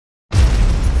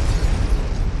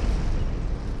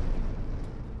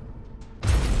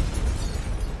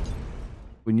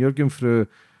When you're going through,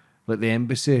 like, the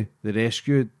embassy, the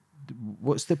rescue,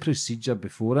 what's the procedure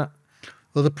before it?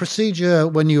 Well, the procedure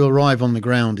when you arrive on the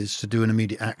ground is to do an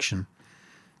immediate action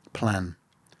plan.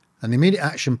 And the immediate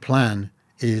action plan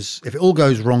is, if it all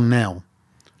goes wrong now,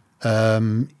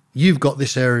 you've got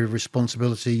this area of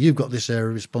responsibility, you've got this area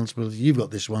of responsibility, you've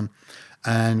got this one.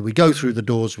 And we go through the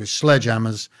doors with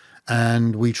sledgehammers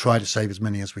and we try to save as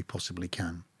many as we possibly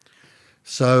can.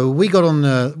 So we got on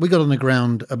the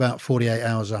ground about 48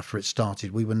 hours after it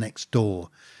started. We were next door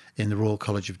in the Royal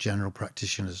College of General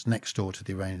Practitioners, next door to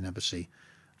the Iranian embassy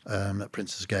at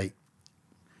Prince's Gate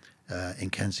in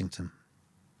Kensington.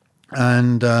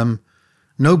 And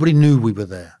nobody knew we were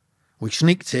there. We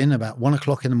sneaked in about 1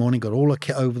 o'clock in the morning, got all our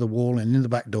kit over the wall and in the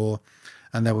back door,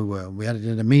 and there we were. We had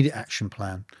an immediate action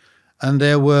plan. And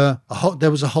there was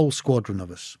a whole squadron of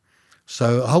us.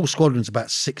 So a whole squadron's about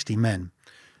 60 men.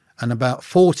 And about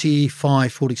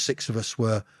 45, 46 of us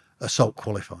were assault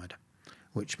qualified,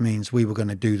 which means we were going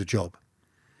to do the job.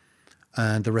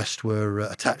 And the rest were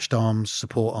attached arms,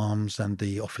 support arms, and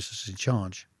the officers in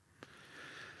charge.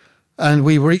 And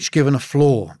we were each given a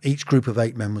floor. Each group of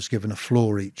 8 men was given a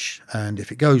floor each. And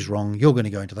if it goes wrong, you're going to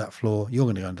go into that floor, you're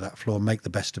going to go into that floor, make the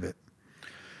best of it.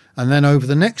 And then over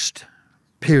the next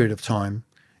period of time,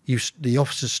 the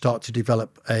officers start to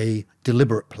develop a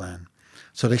deliberate plan.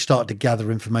 So they start to gather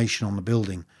information on the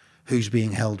building, who's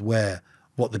being held where,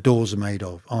 what the doors are made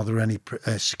of, are there any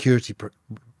security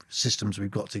systems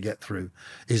we've got to get through,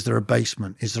 is there a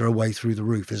basement, is there a way through the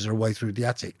roof, is there a way through the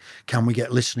attic, can we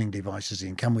get listening devices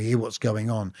in, can we hear what's going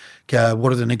on,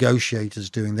 what are the negotiators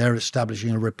doing? They're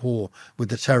establishing a rapport with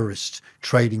the terrorists,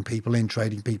 trading people in,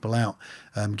 trading people out,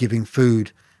 giving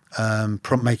food,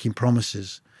 making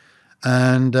promises.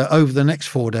 And over the next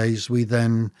 4 days we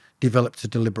then developed a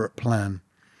deliberate plan.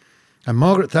 And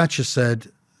Margaret Thatcher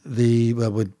said there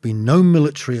would be no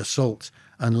military assault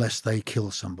unless they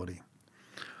kill somebody.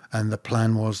 And the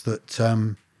plan was that,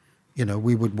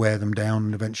 we would wear them down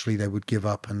and eventually they would give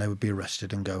up and they would be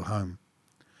arrested and go home.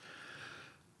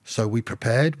 So we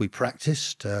prepared, we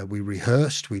practiced, we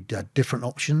rehearsed, we had different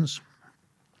options.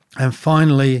 And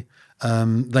finally,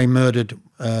 they murdered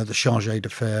the charge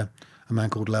d'affaires, a man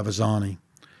called Lavazani,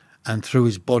 and threw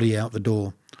his body out the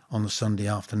door on the Sunday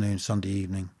afternoon, Sunday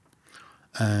evening.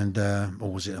 And,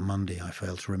 or was it a Monday? I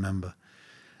fail to remember.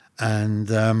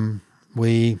 And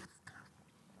we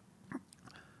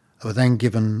were then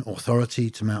given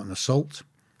authority to mount an assault,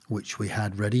 which we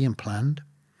had ready and planned.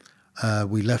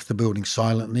 We left the building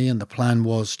silently, and the plan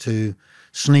was to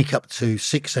sneak up to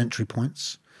 6 entry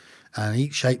points, and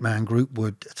each 8-man group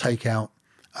would take out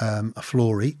a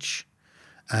floor each,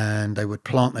 and they would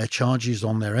plant their charges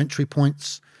on their entry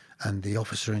points, and the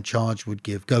officer in charge would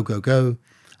give go, go, go,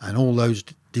 and all those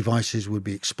devices would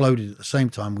be exploded at the same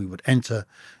time. We would enter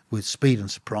with speed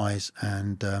and surprise,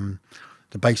 and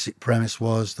the basic premise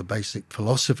was, the basic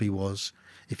philosophy was,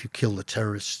 if you kill the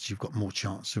terrorists, you've got more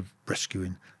chance of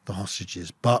rescuing the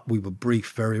hostages. But we were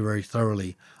briefed very, very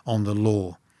thoroughly on the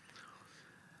law.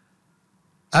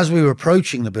 As we were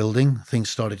approaching the building, things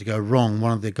started to go wrong.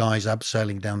 One of the guys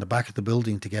abseiling down the back of the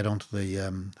building to get onto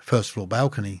the first floor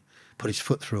balcony put his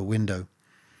foot through a window.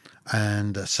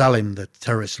 And Salim, the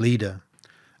terrorist leader,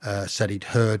 said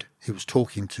he was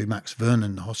talking to Max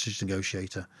Vernon, the hostage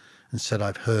negotiator, and said,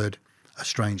 "I've heard a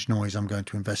strange noise, I'm going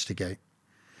to investigate."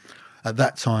 At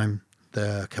that time,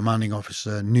 the commanding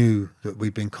officer knew that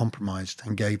we'd been compromised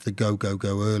and gave the go, go,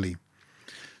 go early.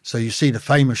 So you see the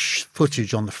famous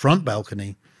footage on the front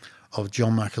balcony of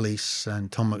John McAleese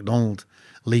and Tom MacDonald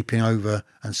leaping over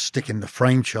and sticking the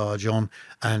frame charge on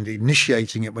and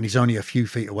initiating it when he's only a few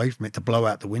feet away from it to blow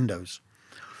out the windows.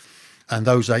 And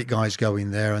those 8 guys go in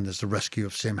there, and there's the rescue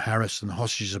of Sim Harris, and the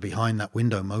hostages are behind that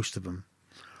window, most of them.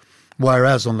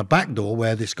 Whereas on the back door,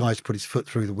 where this guy's put his foot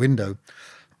through the window,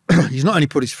 he's not only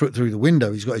put his foot through the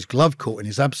window, he's got his glove caught in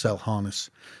his abseil harness.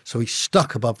 So he's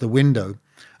stuck above the window,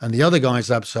 and the other guys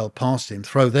abseil past him,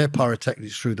 throw their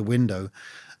pyrotechnics through the window.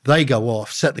 They go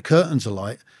off, set the curtains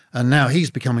alight, and now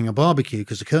he's becoming a barbecue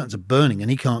because the curtains are burning and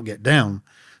he can't get down.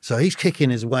 So he's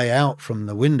kicking his way out from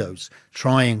the windows,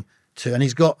 trying to,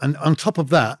 and on top of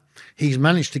that, he's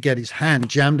managed to get his hand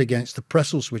jammed against the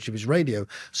Pressel switch of his radio.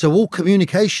 So all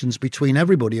communications between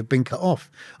everybody have been cut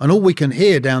off. And all we can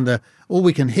hear down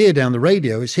the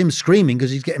radio is him screaming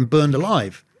because he's getting burned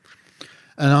alive.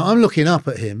 And I'm looking up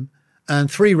at him,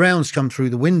 and 3 rounds come through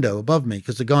the window above me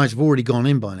because the guys have already gone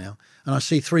in by now. And I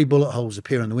see 3 bullet holes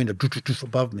appear in the window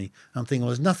above me. I'm thinking, well,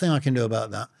 there's nothing I can do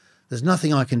about that. There's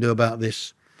nothing I can do about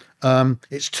this.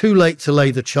 It's too late to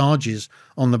lay the charges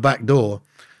on the back door.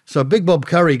 So Big Bob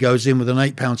Curry goes in with an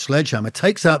 8-pound sledgehammer,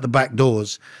 takes out the back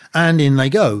doors, and in they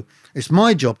go. It's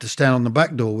my job to stand on the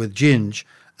back door with Ginge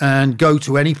and go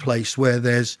to any place where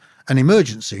there's an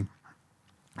emergency.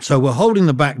 So we're holding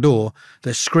the back door.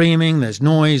 There's screaming, there's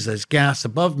noise, there's gas.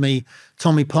 Above me,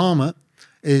 Tommy Palmer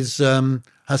has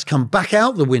come back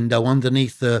out the window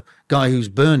underneath the guy who's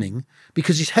burning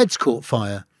because his head's caught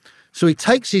fire. So he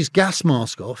takes his gas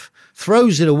mask off,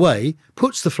 throws it away,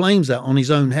 puts the flames out on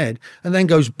his own head, and then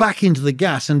goes back into the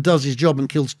gas and does his job and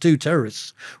kills 2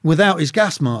 terrorists without his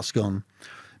gas mask on.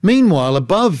 Meanwhile,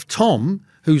 above Tom,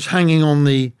 who's hanging on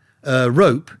the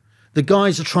rope, the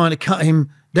guys are trying to cut him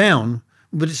down,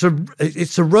 but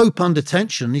it's a rope under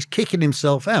tension. He's kicking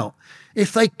himself out.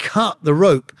 If they cut the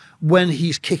rope when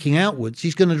he's kicking outwards,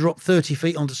 he's going to drop 30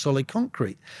 feet onto solid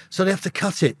concrete. So they have to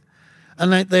cut it.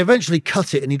 And they eventually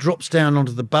cut it, and he drops down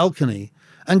onto the balcony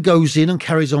and goes in and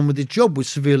carries on with his job with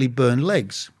severely burned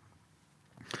legs.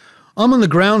 I'm on the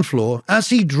ground floor. As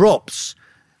he drops,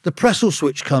 the Pressel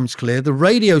switch comes clear. The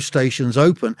radio station's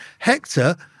open.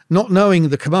 Hector, not knowing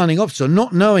the commanding officer,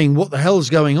 not knowing what the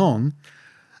hell's going on,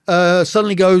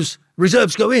 suddenly goes,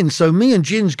 reserves go in. So me and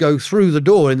Ginge go through the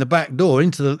door in the back door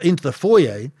into the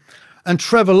foyer. And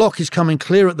Trevor Locke is coming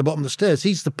clear at the bottom of the stairs.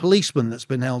 He's the policeman that's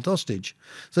been held hostage.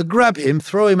 So grab him,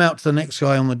 throw him out to the next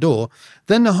guy on the door.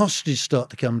 Then the hostages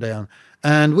start to come down.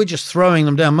 And we're just throwing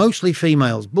them down, mostly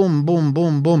females. Boom, boom,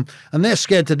 boom, boom. And they're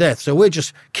scared to death. So we're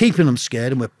just keeping them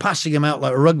scared, and we're passing them out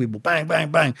like a rugby ball. Bang, bang,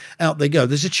 bang. Out they go.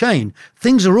 There's a chain.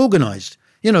 Things are organised.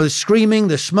 You know, there's screaming,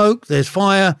 there's smoke, there's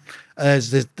fire,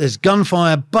 there's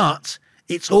gunfire, but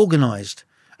it's organised.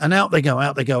 And out they go,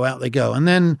 out they go, out they go. And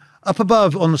then up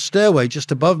above on the stairway,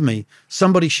 just above me,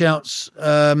 somebody shouts,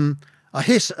 I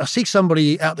see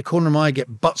somebody out the corner of my eye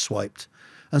get butt swiped.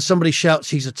 And somebody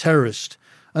shouts, he's a terrorist.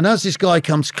 And as this guy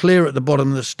comes clear at the bottom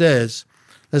of the stairs,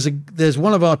 there's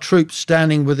one of our troops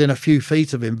standing within a few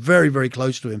feet of him, very, very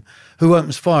close to him, who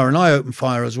opens fire. And I open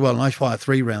fire as well. And I fire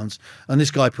 3 rounds. And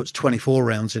this guy puts 24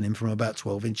 rounds in him from about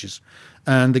 12 inches.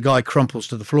 And the guy crumples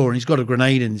to the floor, and he's got a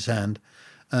grenade in his hand.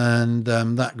 And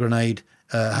that grenade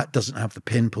doesn't have the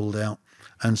pin pulled out.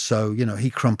 And so, you know, he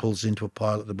crumples into a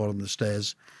pile at the bottom of the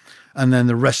stairs. And then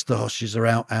the rest of the hostages are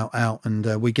out.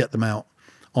 And we get them out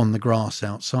on the grass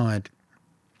outside.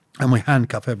 And we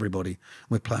handcuff everybody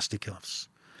with plastic cuffs.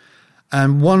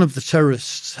 And one of the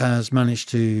terrorists has managed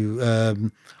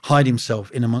to hide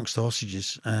himself in amongst the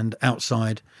hostages. And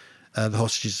outside, the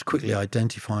hostages quickly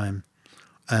identify him.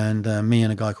 And me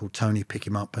and a guy called Tony pick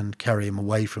him up and carry him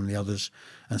away from the others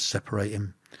and separate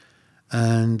him.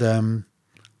 And,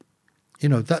 you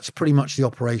know, that's pretty much the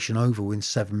operation over within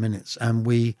 7 minutes. And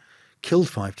we killed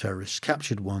 5 terrorists,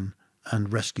 captured 1,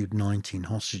 and rescued 19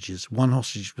 hostages. 1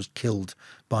 hostage was killed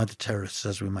by the terrorists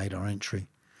as we made our entry.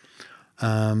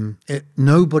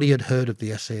 Nobody had heard of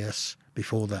the SAS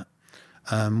before that.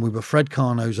 We were Fred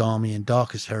Carno's army in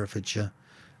darkest Herefordshire.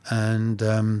 And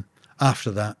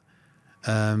after that,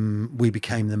 we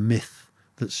became the myth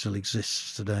that still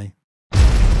exists today.